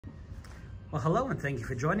Well, hello and thank you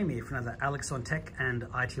for joining me for another Alex on Tech and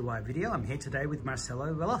ITY video. I'm here today with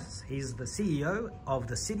Marcelo Veloz. He's the CEO of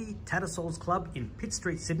the City Tattersalls Club in Pitt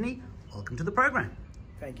Street, Sydney. Welcome to the program.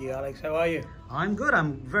 Thank you, Alex. How are you? I'm good.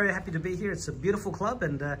 I'm very happy to be here. It's a beautiful club,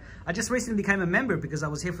 and I just recently became a member because I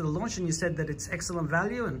was here for the launch, and you said that it's excellent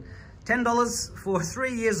value and $10 for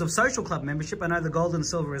 3 years of social club membership. I know the gold and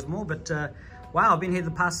silver is more, but wow, I've been here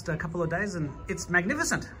the past couple of days and it's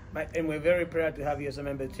magnificent. Mate, and we're very proud to have you as a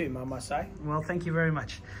member too, I must say. Well, thank you very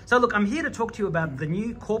much. So look, I'm here to talk to you about the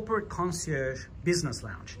new Corporate Concierge Business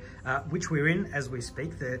Lounge, which we're in as we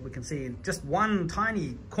speak. We can see just one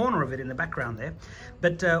tiny corner of it in the background there,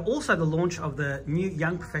 but also the launch of the new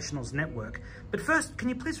Young Professionals Network. But first, can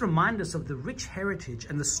you please remind us of the rich heritage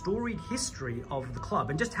and the storied history of the club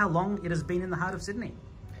and just how long it has been in the heart of Sydney?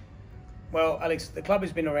 Well, Alex, the club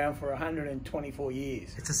has been around for 124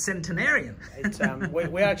 years. It's a centenarian. It's,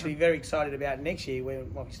 we're actually very excited about next year,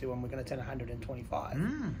 when we're going to turn 125.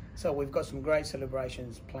 So we've got some great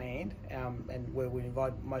celebrations planned, and where we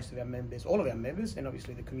invite most of our members, all of our members, and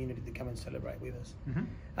obviously the community to come and celebrate with us.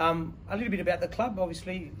 A little bit about the club,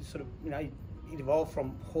 obviously, sort of, it evolved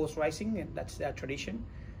from horse racing, and that's our tradition.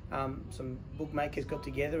 Some bookmakers got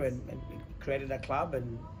together and created a club,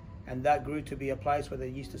 and that grew to be a place where they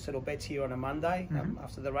used to settle bets here on a Monday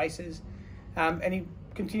after the races, and he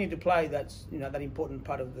continued to play that important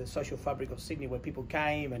part of the social fabric of Sydney, where people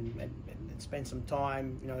came and spent some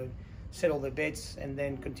time, settle their bets, and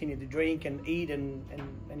then continued to drink and eat, and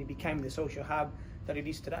it became the social hub that it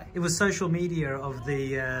is today. It was social media of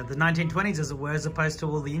the 1920s, as it were, as opposed to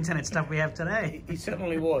all the internet stuff we have today. It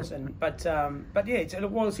certainly was, but yeah, it's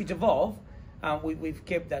evolved. We've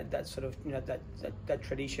kept that sort of that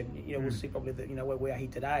tradition. We'll see probably that where we are here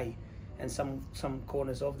today, and some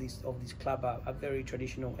corners of this club are very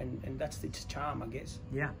traditional, and that's its charm, I guess.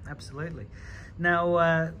 Yeah, absolutely.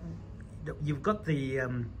 Now you've got the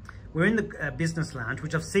we're in the business lounge,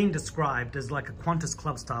 which I've seen described as like a Qantas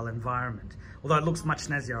club style environment. Although it looks much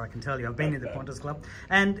snazzier, I can tell you. I've been in the Qantas club,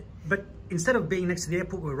 but instead of being next to the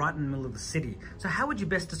airport, we're right in the middle of the city. So how would you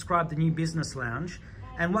best describe the new business lounge?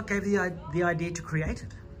 And what gave the idea to create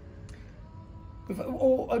it?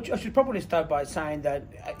 I should probably start by saying that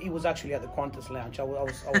it was actually at the Qantas Lounge. I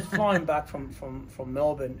was flying back from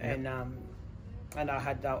Melbourne, and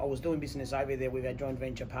I was doing business over there with our joint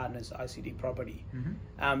venture partners, ICD Property,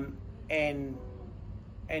 and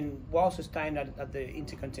whilst staying at the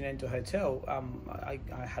Intercontinental Hotel, I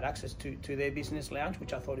had access to their business lounge,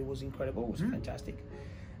 which I thought it was incredible. It was fantastic.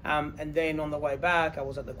 And then on the way back, I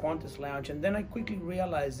was at the Qantas Lounge, and then I quickly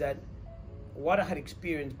realised that what I had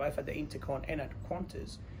experienced both at the Intercon and at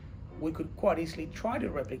Qantas, we could quite easily try to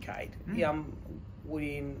replicate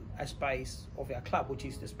within a space of our club, which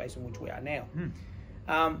is the space in which we are now.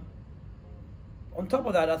 On top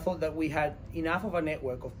of that, I thought that we had enough of a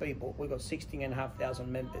network of people. We've got 16,500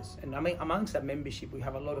 members, and I mean, amongst that membership, we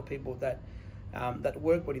have a lot of people that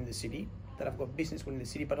work within the city, that have got business within the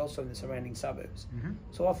city, but also in the surrounding suburbs.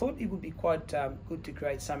 So I thought it would be quite good to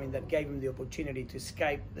create something that gave them the opportunity to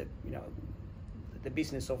escape the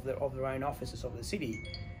business of their own offices of the city,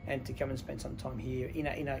 and to come and spend some time here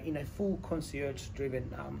in a full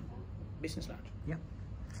concierge-driven business lounge. Yeah.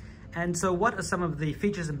 And so, what are some of the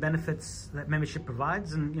features and benefits that membership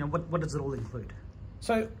provides, and what does it all include?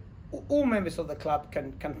 So, all members of the club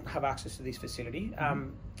can have access to this facility.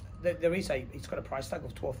 It's got a price tag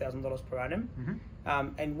of $12,000 per annum,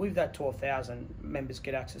 and with that $12,000, members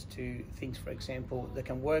get access to things. For example, they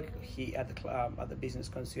can work here at the club, at the business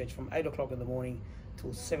concierge, from 8 o'clock in the morning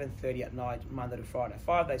till 7:30 at night, Monday to Friday,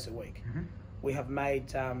 5 days a week. We have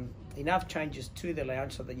made enough changes to the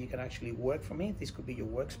lounge so that you can actually work from here. This could be your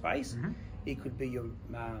workspace. It could be you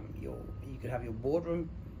could have your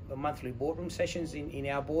boardroom, monthly boardroom sessions in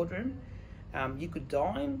our boardroom. You could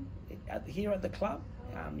dine here at the club.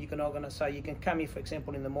 You can organize, so you can come here, for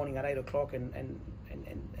example, in the morning at 8 o'clock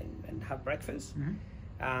and have breakfast,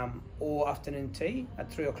 or afternoon tea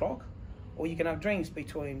at 3 o'clock, or you can have drinks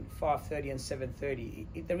between 5:30 and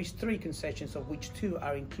 7:30. There is 3 concessions, of which 2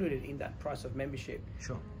 are included in that price of membership.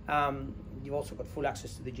 Sure. You've also got full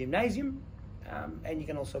access to the gymnasium, and you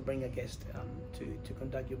can also bring a guest to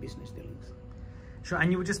conduct your business dealings. Sure,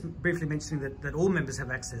 and you were just briefly mentioning that all members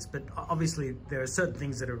have access, but obviously there are certain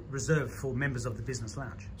things that are reserved for members of the business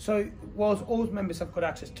lounge. So, whilst all members have got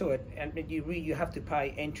access to it, and you have to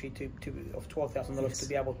pay entry of $12,000 to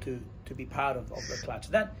be able to be part of the club.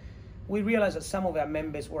 So that we realised that some of our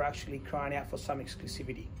members were actually crying out for some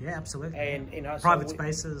exclusivity. Yeah, absolutely. And private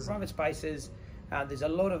spaces. Private spaces. There's a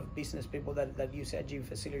lot of business people that use our gym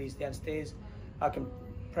facilities downstairs. I can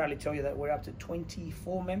proudly tell you that we're up to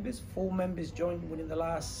 24 members. 4 members joined within the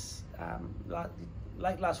last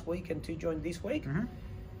late last week and 2 joined this week. Mm-hmm.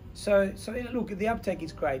 So look, the uptake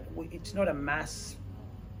is great. It's not a mass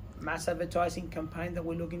advertising campaign that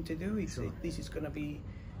we're looking to do. This is going to be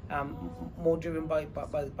more driven by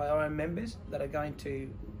our own members that are going to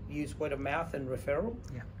use word of mouth and referral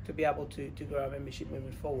to be able to grow our membership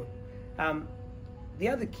moving forward. The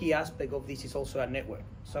other key aspect of this is also our network.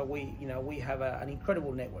 So we have an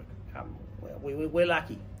incredible network. We're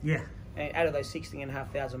lucky. Yeah. And out of those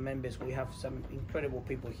 16,500 members, we have some incredible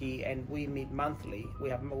people here, and we meet monthly.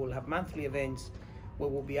 We'll have monthly events where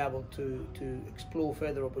we'll be able to explore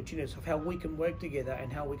further opportunities of how we can work together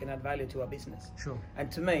and how we can add value to our business. Sure.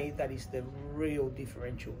 And to me, that is the real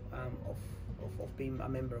differential of being a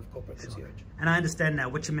member of Corporate Concierge. And I understand now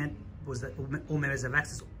what you meant was that all members have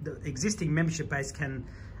access. The existing membership base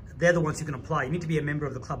they're the ones who can apply. You need to be a member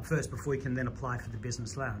of the club first before you can then apply for the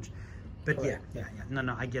business lounge. But correct. yeah.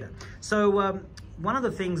 No, I get it. So one of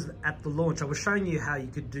the things at the launch, I was showing you how you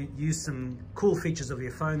could use some cool features of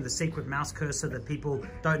your phone, the secret mouse cursor that people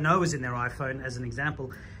don't know is in their iPhone, as an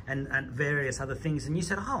example, and various other things. And you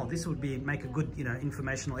said, oh, this would make a good,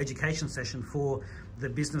 informational education session for the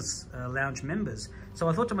business lounge members. So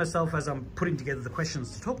I thought to myself, as I'm putting together the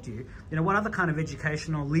questions to talk to you, what other kind of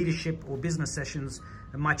educational, leadership, or business sessions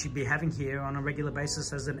might you be having here on a regular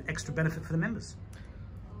basis as an extra benefit for the members?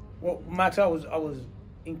 Well, Max, I was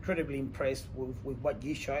incredibly impressed with what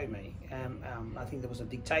you showed me. I think there was a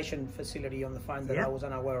dictation facility on the phone that I was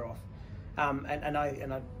unaware of, and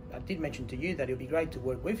I did mention to you that it would be great to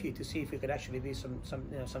work with you to see if we could actually do some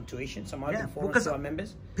tuition, some open forums to our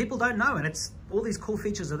members. People don't know, and it's all these cool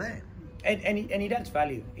features are there. And it adds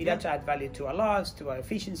value. It adds value to our lives, to our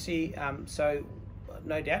efficiency. So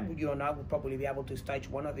no doubt, you and I will probably be able to stage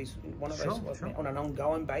one of those on an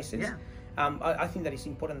ongoing basis. Yeah. I think that it's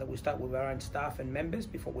important that we start with our own staff and members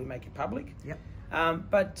before we make it public. Yep.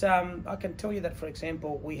 But I can tell you that, for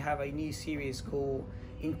example, we have a new series called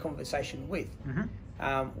In Conversation With,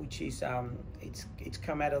 which is it's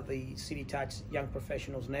come out of the City Tattersalls Young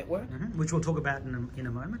Professionals Network, which we'll talk about in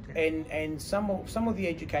a moment. Yeah. And some of the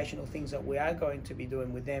educational things that we are going to be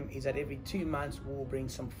doing with them is that every 2 months we will bring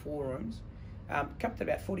some forums. Capped at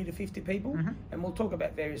about 40 to 50 people, and we'll talk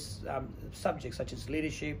about various subjects such as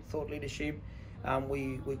leadership, thought leadership.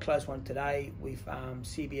 We closed one today with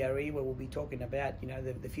CBRE, where we'll be talking about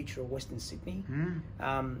the future of Western Sydney,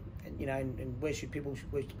 and whether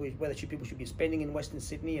people should be spending in Western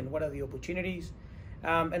Sydney, and what are the opportunities.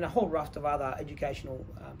 And a whole raft of other educational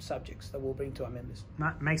subjects that we'll bring to our members.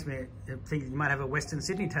 Makes me think you might have a Western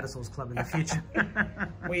Sydney Tattersalls Club in the future.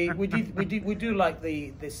 we do like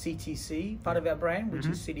the CTC part of our brand, which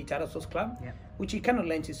is City Tattersalls Club, which it kind of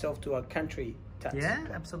lends itself to a country touch. Yeah,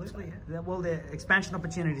 absolutely. Well, the expansion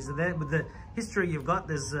opportunities are there with the history you've got.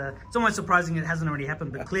 There's it's almost surprising it hasn't already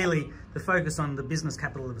happened, but clearly the focus on the business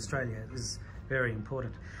capital of Australia is very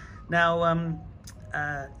important. Now.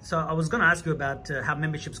 So I was going to ask you about how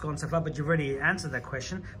membership's gone so far, but you've already answered that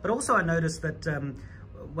question. But also I noticed that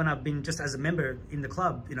when I've been just as a member in the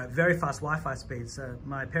club, very fast Wi-Fi speeds.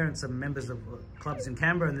 My parents are members of clubs in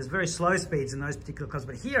Canberra, and there's very slow speeds in those particular clubs.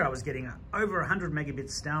 But here I was getting over 100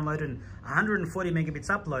 megabits download and 140 megabits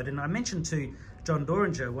upload. And I mentioned to John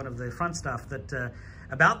Doringer, one of the front staff, that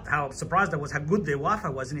about how surprised I was how good their Wi-Fi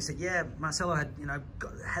was, and he said, "Yeah, Marcelo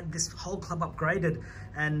had this whole club upgraded."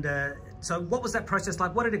 And so, what was that process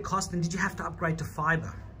like? What did it cost, and did you have to upgrade to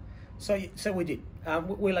fibre? So we did.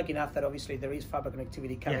 We're lucky enough that obviously there is fibre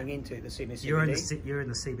connectivity coming into the Sydney CBD. You're in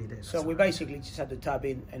the CBD. So we basically just had to tap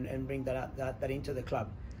in and bring that into the club.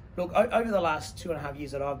 Look, over the last 2.5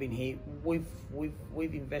 years that I've been here,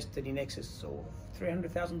 we've invested in excess of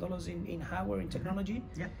 $300,000 in hardware and technology.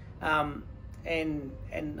 Yeah. And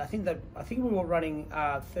I think we were running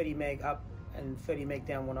 30 meg up and 30 meg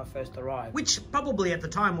down when I first arrived. Which probably at the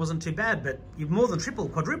time wasn't too bad, but you've more than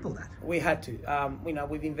quadrupled that. We had to.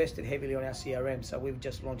 We've invested heavily on our CRM, so we've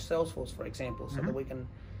just launched Salesforce, for example, so that we can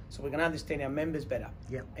understand our members better.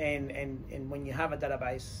 Yeah. And when you have a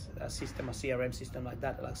database system, a CRM system like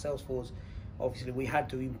that, like Salesforce, obviously we had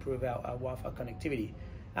to improve our Wi-Fi connectivity.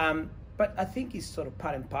 But I think it's sort of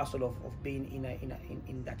part and parcel of being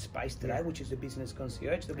in that space today, which is the business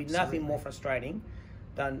concierge. There'll be nothing more frustrating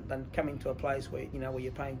than coming to a place where where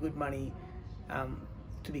you're paying good money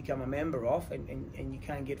to become a member of, and you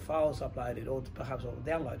can't get files uploaded or perhaps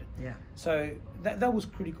downloaded. Yeah. So that was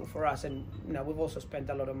critical for us, and we've also spent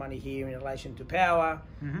a lot of money here in relation to power,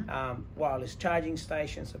 wireless charging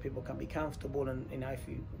stations, so people can be comfortable, and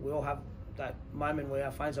we all have that moment where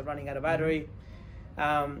our phones are running out of battery.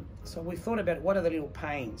 So we thought about what are the little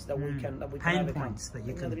pains that we can pain overcome. points that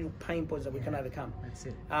you What are can. the little pain points that we can overcome. That's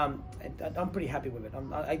it. And I'm pretty happy with it.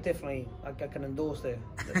 I definitely can endorse the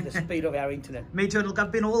speed of our internet. Me too. Look,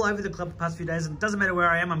 I've been all over the club the past few days, and it doesn't matter where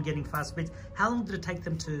I am, I'm getting fast speeds. How long did it take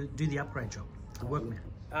them to do the upgrade job, the workman?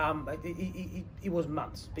 It was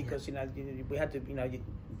months because we had to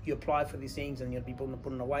you apply for these things and you'd be put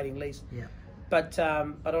on a waiting list. Yeah. But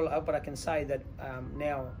I can say that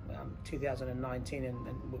now 2019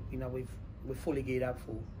 and we're fully geared up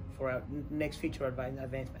for our next future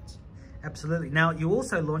advancements. Absolutely. Now, you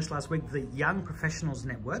also launched last week the Young Professionals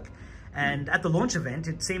Network, and at the launch event,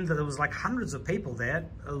 it seemed that there was like hundreds of people there,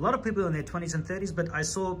 a lot of people in their 20s and 30s, but I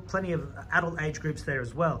saw plenty of adult age groups there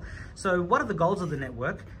as well. So what are the goals of the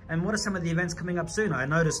network, and what are some of the events coming up soon? I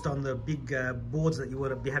noticed on the big boards that you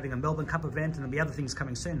would be having a Melbourne Cup event, and there'll be other things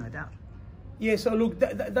coming soon, no doubt. Yeah, so look,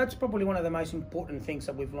 that's probably one of the most important things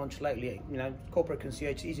that we've launched lately. Corporate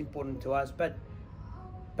Concierge is important to us, but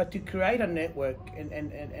to create a network and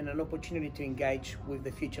an opportunity to engage with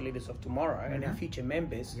the future leaders of tomorrow and our future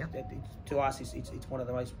members, to us, it's one of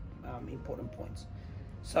the most important points.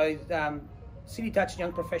 So City Tattersalls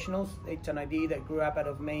Young Professionals, it's an idea that grew up out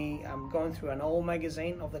of me going through an old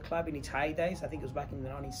magazine of the club in its heydays. I think it was back in the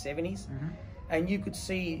 1970s. And you could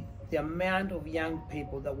see the amount of young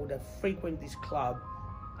people that would have frequented this club.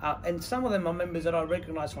 And some of them are members that I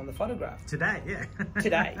recognise from the photograph. Today, yeah.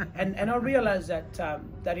 Today. And I realised that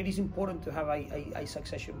that it is important to have a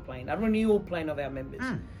succession plan, a renewal plan of our members,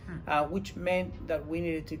 which meant that we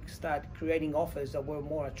needed to start creating offers that were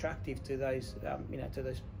more attractive to those, to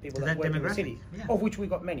those people that work in the city, of which we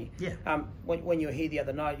got many. Yeah. When you were here the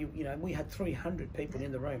other night, we had 300 people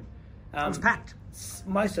in the room. It was packed.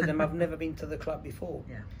 Most of them have never been to the club before.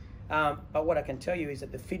 Yeah. But what I can tell you is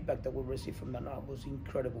that the feedback that we received from that night was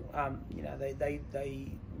incredible.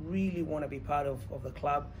 They really want to be part of the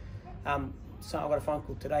club. So I got a phone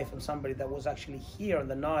call today from somebody that was actually here on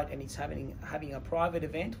the night, and it's having a private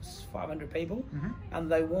event, 500 people,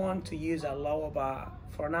 and they want to use our lower bar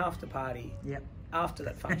for an after party after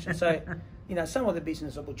that function. So, some of the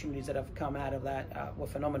business opportunities that have come out of that were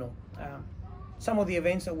phenomenal. Some of the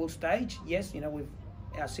events that we'll stage, yes, we've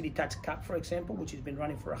our City Tattersalls Cup, for example, which has been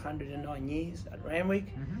running for 109 years at Randwick.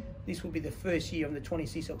 This will be the first year on the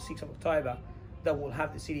 26th of October that we'll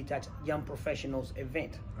have the City Tattersalls Young Professionals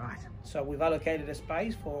event. Right. So we've allocated a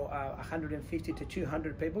space for 150 to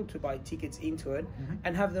 200 people to buy tickets into it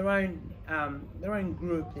and have their own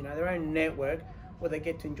group, their own network where they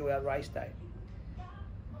get to enjoy our race day.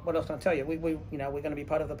 What else can I tell you? We're going to be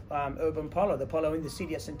part of the urban polo, the polo in the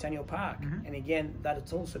city at Centennial Park, and again, that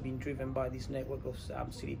has also been driven by this network of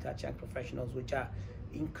City Tattersalls Young Professionals, which are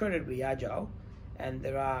incredibly agile, and they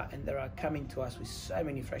are coming to us with so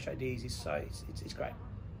many fresh ideas. It's great.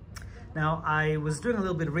 Now, I was doing a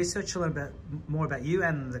little bit of research to learn more about you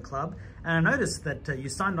and the club, and I noticed that you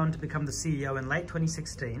signed on to become the CEO in late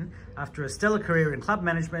 2016 after a stellar career in club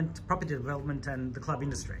management, property development, and the club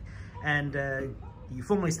industry. And you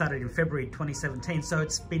formally started in February 2017, so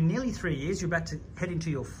it's been nearly 3 years. You're about to head into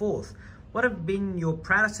your fourth. What have been your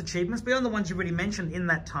proudest achievements, beyond the ones you already mentioned in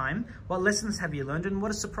that time? What lessons have you learned, and what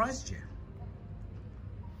has surprised you?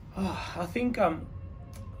 I think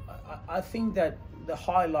that the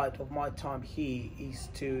highlight of my time here is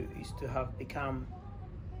to have become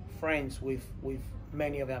friends with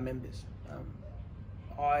many of our members.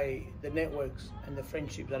 The networks and the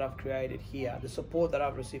friendships that I've created here, the support that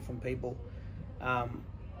I've received from people, have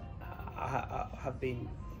been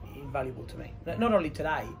invaluable to me. Not only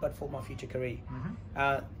today, but for my future career.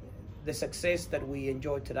 The success that we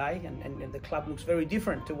enjoy today, and the club looks very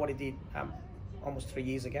different to what it did almost 3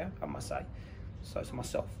 years ago, I must say. So to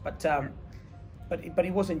myself, but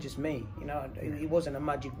it wasn't just me. It wasn't a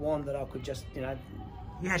magic wand that I could just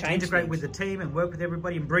You had to integrate with the team and work with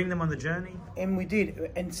everybody and bring them on the journey. And we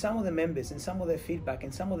did. And some of the members and some of their feedback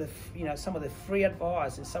and some of the free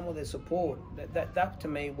advice and some of their support, that to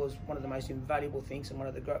me was one of the most invaluable things and one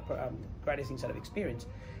of the greatest things that I've experienced.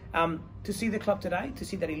 To see the club today, to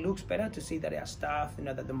see that it looks better, to see that our staff,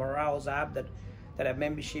 that the morale's up, that our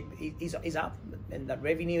membership is up and that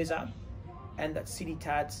revenue is up, and that City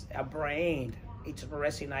Tattersalls, our brand, it's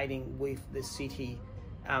resonating with the city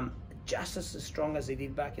just as strong as it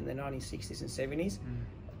did back in the 1960s and 70s,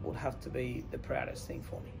 would have to be the proudest thing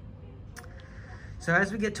for me. So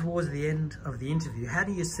as we get towards the end of the interview, how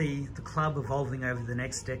do you see the club evolving over the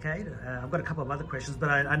next decade? I've got a couple of other questions, but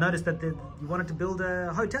I noticed that you wanted to build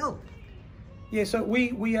a hotel. Yeah, so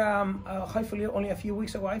we are hopefully only a few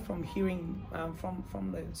weeks away from hearing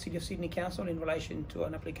from the City of Sydney Council in relation to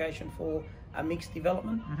an application for a mixed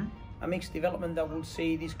development. A mixed development that will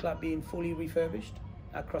see this club being fully refurbished,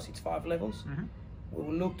 across its 5 levels. We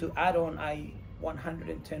will look to add on a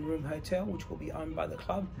 110-room hotel, which will be owned by the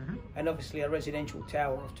club, and obviously a residential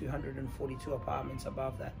tower of 242 apartments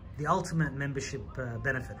above that. The ultimate membership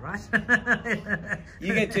benefit, right?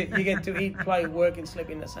 You get to eat, play, work, and sleep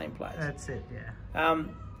in the same place. That's it, yeah.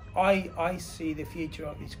 I see the future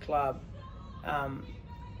of this club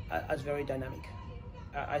as very dynamic.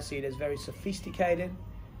 I see it as very sophisticated.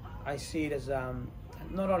 I see it as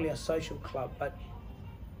not only a social club, but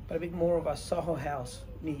a bit more of a Soho House,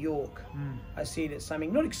 New York. I see it as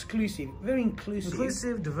something not exclusive, very inclusive.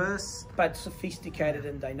 Inclusive, diverse. But sophisticated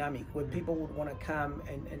and dynamic, where people would want to come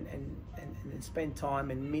and spend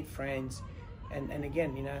time and meet friends and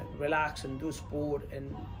again, you know, relax and do sport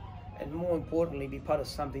and more importantly, be part of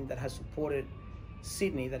something that has supported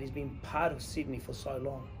Sydney, that has been part of Sydney for so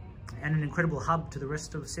long. And an incredible hub to the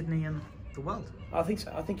rest of Sydney and the world. I think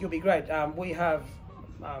so. I think you'll be great. We have,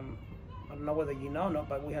 I don't know whether you know or not,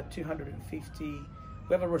 but we have 250, we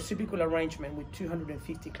have a reciprocal arrangement with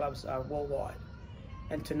 250 clubs worldwide.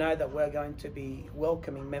 And to know that we're going to be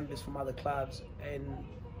welcoming members from other clubs and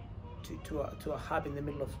to a hub in the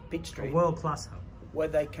middle of Pitt Street. A world-class hub. Where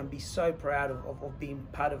they can be so proud of being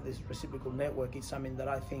part of this reciprocal network is something that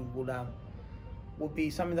I think will be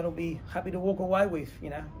something that I'll be happy to walk away with, you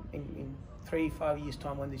know, in 3-5 years'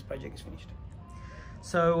 time when this project is finished.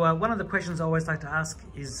 So one of the questions I always like to ask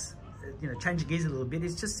is, you know, changing gears a little bit,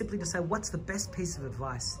 is just simply to say, what's the best piece of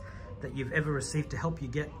advice that you've ever received to help you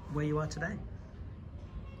get where you are today?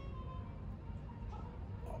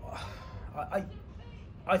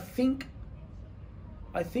 I think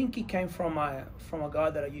it came from a guy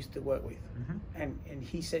that I used to work with, and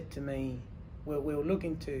he said to me, we were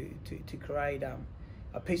looking to create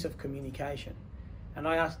a piece of communication, and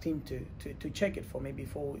I asked him to check it for me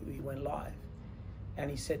before we went live, and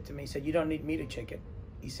he said to me, you don't need me to check it.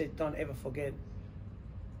 He said, don't ever forget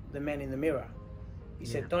the man in the mirror. He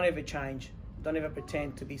said, don't ever change, don't ever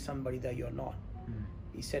pretend to be somebody that you're not.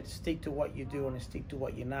 He said, stick to what you do and stick to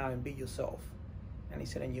what you know and be yourself. And he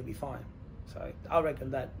said, and you'll be fine. So I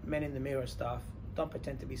reckon that man in the mirror stuff, don't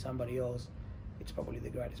pretend to be somebody else, it's probably the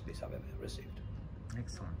greatest piece I've ever received.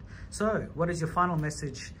 Excellent. So what is your final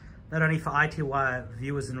message, not only for IT Wire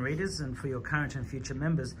viewers and readers and for your current and future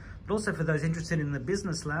members, but also for those interested in the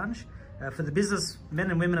Business Lounge, for the business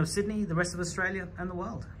men and women of Sydney, the rest of Australia and the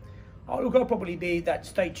world? Oh, look, I'll probably be that.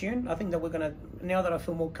 Stay tuned. I think that we're going to, now that I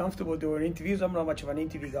feel more comfortable doing interviews, I'm not much of an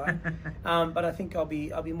interview guy, but I think I'll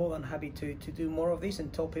be more than happy to do more of this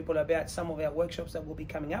and tell people about some of our workshops that will be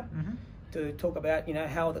coming up, to talk about, you know,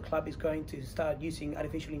 how the club is going to start using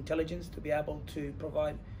artificial intelligence to be able to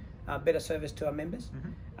provide better service to our members.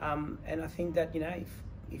 And I think that, you know,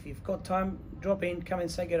 if you've got time, drop in, come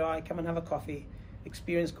and say goodbye, come and have a coffee,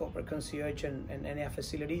 experience Corporate Concierge and our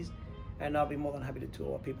facilities, and I'll be more than happy to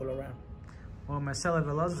tour people around. Well, Marcelo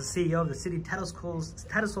Veloz, the CEO of the City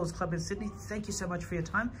Tattersalls Club in Sydney, thank you so much for your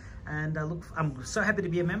time, and I'm so happy to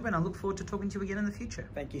be a member, and I look forward to talking to you again in the future.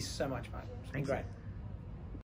 Thank you so much, mate. It's been great.